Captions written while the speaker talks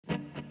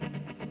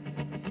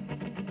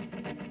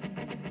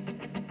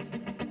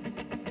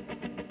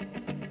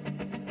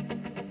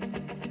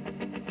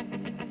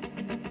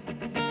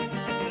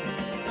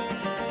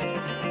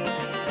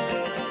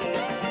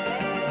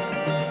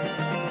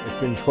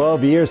been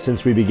 12 years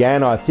since we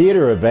began our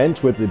theater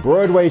event with the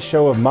Broadway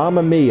show of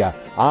Mamma Mia,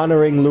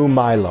 honoring Lou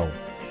Milo.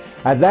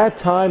 At that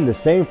time, the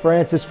St.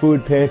 Francis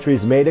Food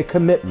Pantries made a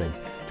commitment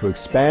to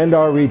expand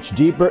our reach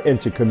deeper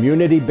into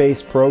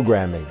community-based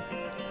programming.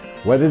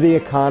 Whether the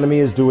economy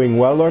is doing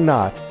well or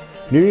not,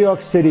 New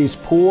York City's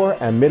poor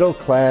and middle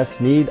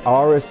class need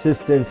our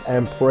assistance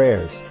and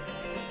prayers.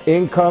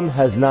 Income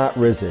has not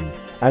risen,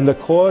 and the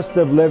cost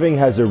of living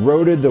has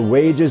eroded the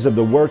wages of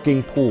the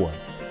working poor.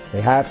 They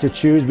have to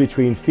choose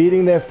between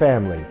feeding their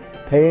family,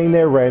 paying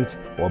their rent,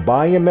 or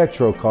buying a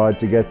Metro card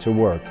to get to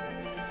work.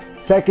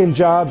 Second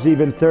jobs,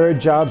 even third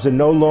jobs, are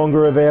no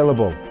longer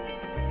available.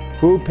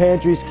 Food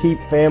pantries keep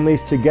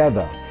families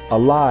together,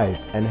 alive,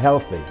 and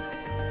healthy.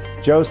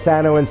 Joe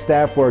Sano and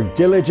staff work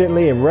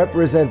diligently and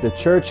represent the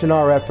church in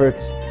our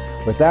efforts.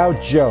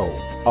 Without Joe,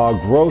 our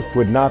growth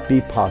would not be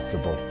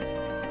possible.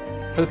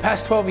 For the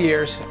past 12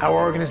 years,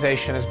 our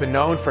organization has been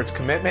known for its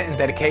commitment and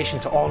dedication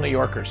to all New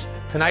Yorkers.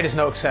 Tonight is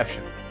no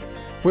exception.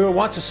 We were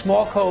once a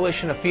small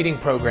coalition of feeding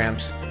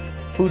programs,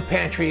 food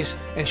pantries,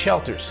 and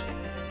shelters.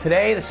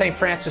 Today, the St.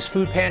 Francis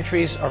Food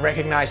Pantries are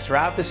recognized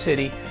throughout the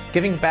city,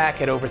 giving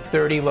back at over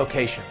 30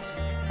 locations.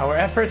 Our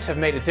efforts have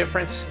made a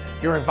difference.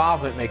 Your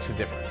involvement makes a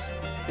difference.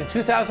 In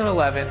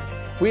 2011,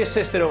 we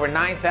assisted over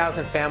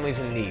 9,000 families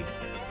in need.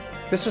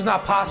 This was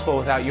not possible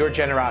without your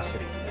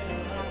generosity.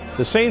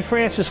 The St.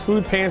 Francis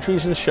Food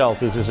Pantries and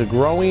Shelters is a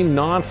growing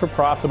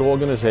non-for-profit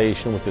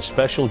organization with the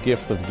special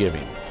gift of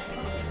giving.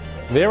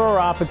 There are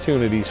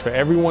opportunities for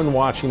everyone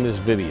watching this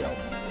video.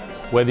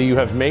 Whether you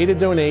have made a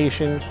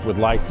donation, would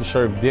like to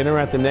serve dinner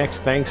at the next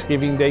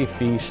Thanksgiving Day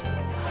feast,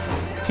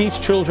 teach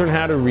children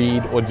how to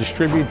read, or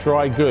distribute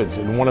dry goods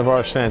in one of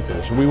our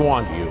centers, we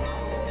want you.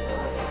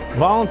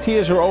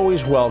 Volunteers are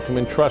always welcome,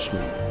 and trust me,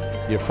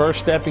 your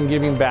first step in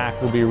giving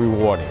back will be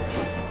rewarding.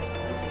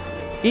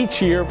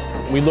 Each year,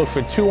 we look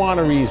for 2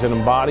 honorees that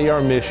embody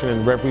our mission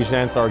and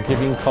represent our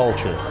giving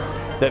culture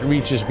that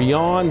reaches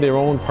beyond their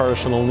own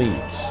personal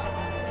needs.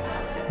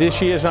 This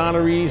year's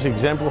honorees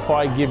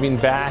exemplify giving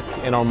back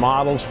and are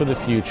models for the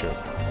future.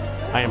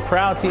 I am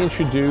proud to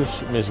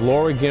introduce Ms.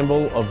 Laura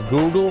Gimbel of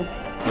Google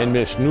and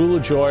Ms. Nuala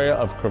Gioia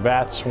of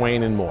Cravat,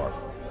 Swaine & Moore.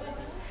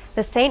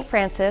 The St.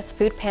 Francis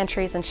Food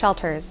Pantries and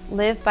Shelters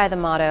live by the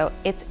motto,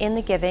 "It's in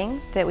the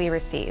giving that we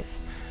receive."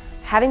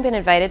 Having been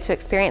invited to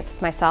experience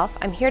this myself,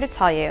 I'm here to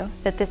tell you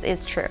that this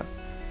is true.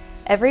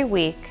 Every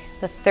week,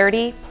 the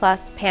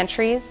 30+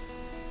 pantries,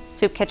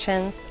 soup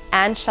kitchens,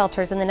 and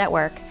shelters in the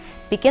network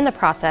begin the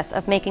process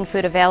of making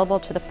food available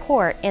to the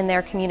poor in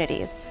their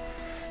communities.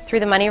 Through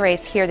the money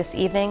raised here this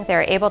evening, they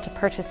are able to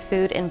purchase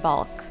food in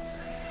bulk.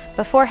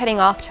 Before heading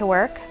off to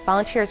work,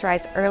 volunteers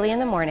rise early in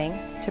the morning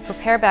to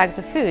prepare bags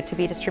of food to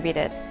be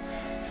distributed.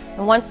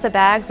 And once the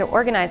bags are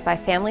organized by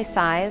family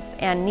size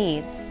and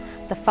needs,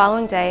 the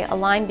following day a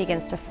line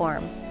begins to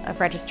form of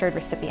registered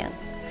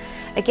recipients.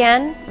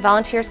 Again,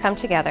 volunteers come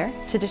together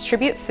to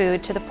distribute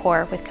food to the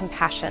poor with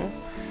compassion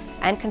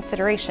and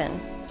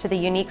consideration to the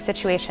unique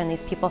situation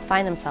these people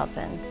find themselves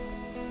in.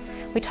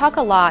 We talk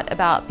a lot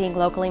about being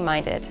locally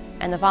minded,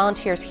 and the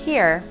volunteers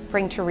here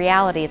bring to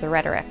reality the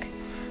rhetoric.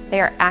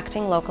 They are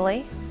acting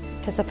locally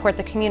to support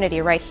the community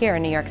right here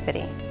in New York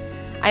City.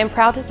 I am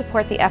proud to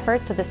support the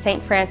efforts of the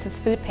St. Francis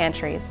Food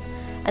Pantries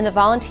and the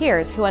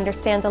volunteers who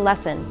understand the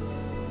lesson.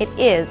 It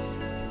is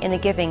in the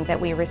giving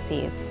that we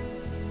receive.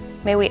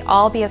 May we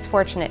all be as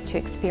fortunate to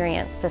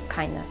experience this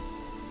kindness.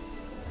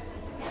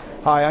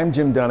 Hi, I'm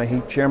Jim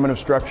Donahue, Chairman of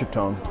Structure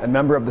Tone and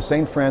member of the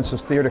St.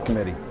 Francis Theater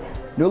Committee.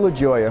 Nuala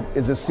Gioia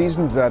is a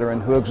seasoned veteran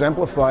who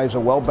exemplifies a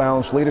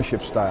well-balanced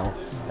leadership style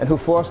and who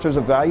fosters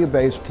a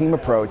value-based team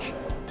approach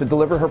to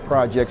deliver her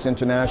projects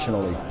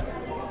internationally.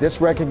 This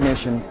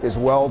recognition is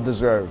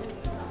well-deserved.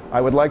 I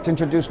would like to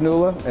introduce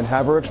Nuala and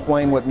have her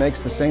explain what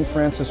makes the St.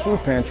 Francis Food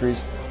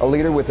Pantries a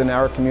leader within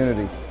our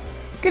community.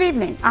 Good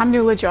evening, I'm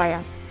Nuala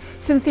Gioia.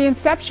 Since the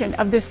inception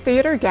of this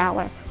theater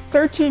gala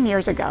 13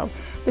 years ago,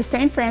 the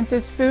St.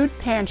 Francis Food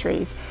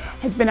Pantries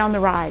has been on the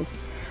rise,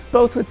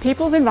 both with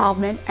people's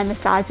involvement and the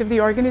size of the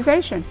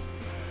organization.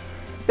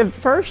 The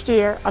first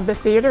year of the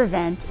theater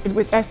event, it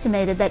was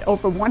estimated that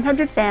over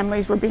 100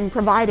 families were being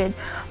provided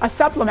a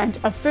supplement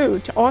of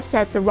food to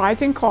offset the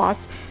rising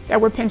costs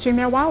that were pinching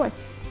their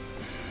wallets.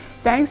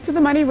 Thanks to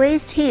the money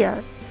raised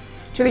here,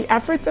 to the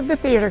efforts of the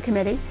theater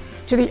committee,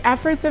 to the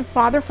efforts of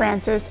Father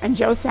Francis and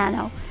Joe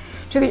Sano,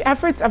 to the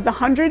efforts of the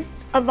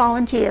hundreds of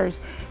volunteers,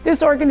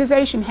 this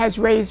organization has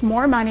raised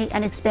more money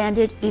and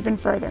expanded even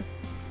further.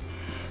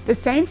 The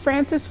St.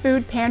 Francis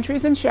Food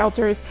Pantries and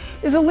Shelters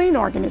is a lean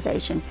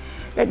organization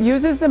that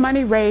uses the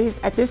money raised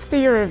at this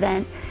theater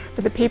event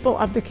for the people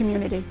of the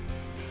community.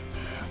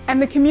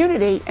 And the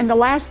community in the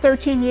last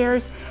 13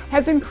 years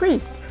has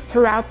increased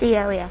throughout the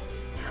area.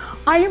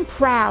 I am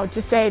proud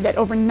to say that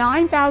over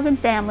 9,000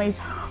 families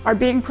are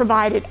being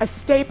provided a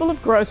staple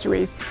of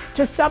groceries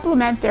to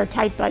supplement their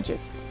tight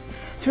budgets.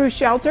 Through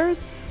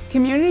shelters,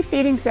 community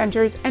feeding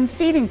centers, and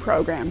feeding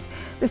programs,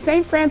 the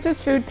St.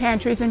 Francis Food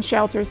Pantries and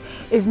Shelters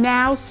is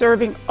now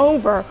serving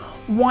over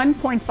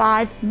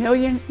 1.5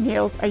 million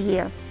meals a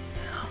year.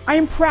 I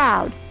am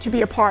proud to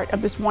be a part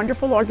of this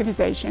wonderful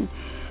organization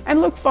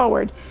and look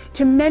forward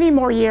to many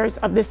more years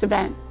of this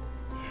event.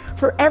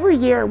 For every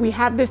year we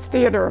have this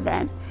theater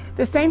event,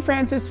 the St.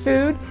 Francis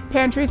Food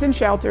Pantries and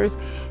Shelters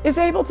is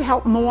able to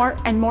help more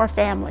and more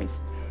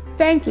families.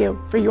 Thank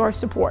you for your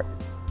support.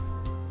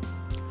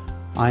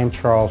 I'm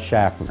Charles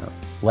Schaffner.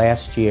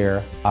 Last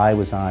year, I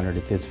was honored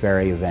at this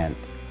very event.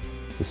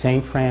 The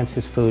St.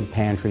 Francis Food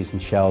Pantries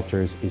and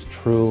Shelters is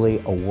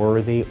truly a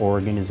worthy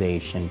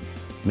organization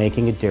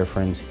making a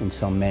difference in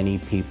so many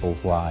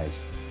people's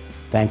lives.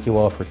 Thank you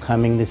all for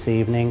coming this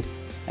evening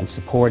and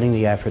supporting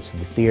the efforts of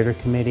the Theater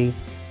Committee,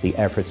 the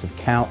efforts of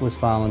countless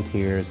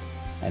volunteers,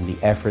 and the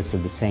efforts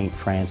of the St.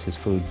 Francis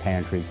Food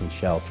Pantries and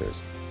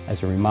Shelters.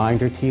 As a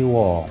reminder to you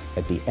all,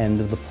 at the end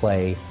of the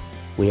play,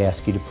 we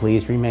ask you to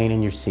please remain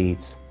in your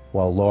seats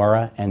while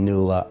Laura and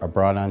Nuala are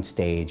brought on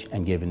stage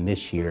and given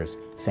this year's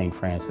St.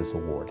 Francis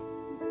Award.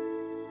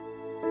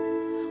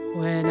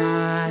 When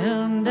I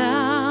am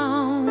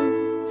down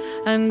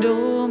and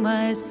oh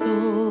my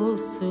soul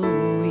so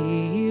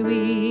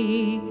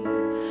weary,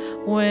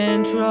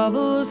 when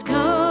troubles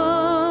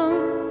come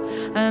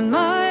and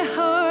my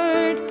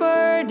heart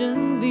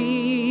burdened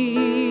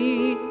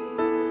be,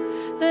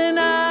 then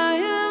I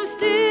am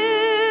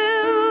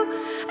still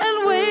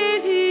and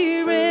wait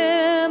here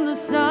in the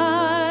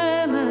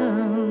silence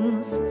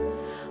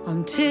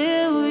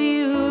until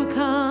you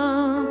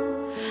come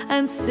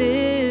and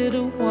sit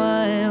a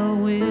while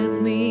with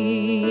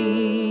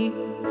me.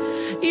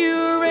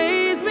 You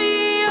raise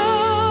me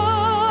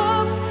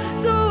up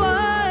so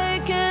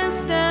I can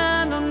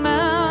stand on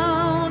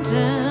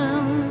mountains.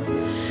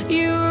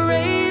 You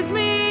raise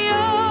me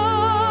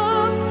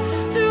up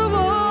to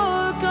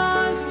walk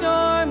on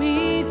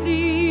stormy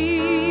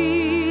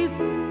seas,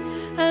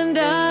 and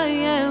I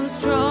am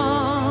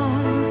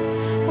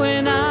strong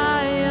when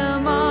I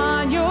am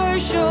on your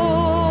shoulders.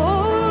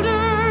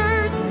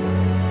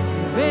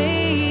 You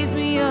raise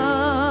me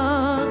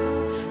up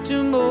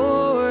to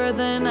more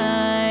than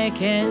I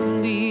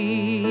can be.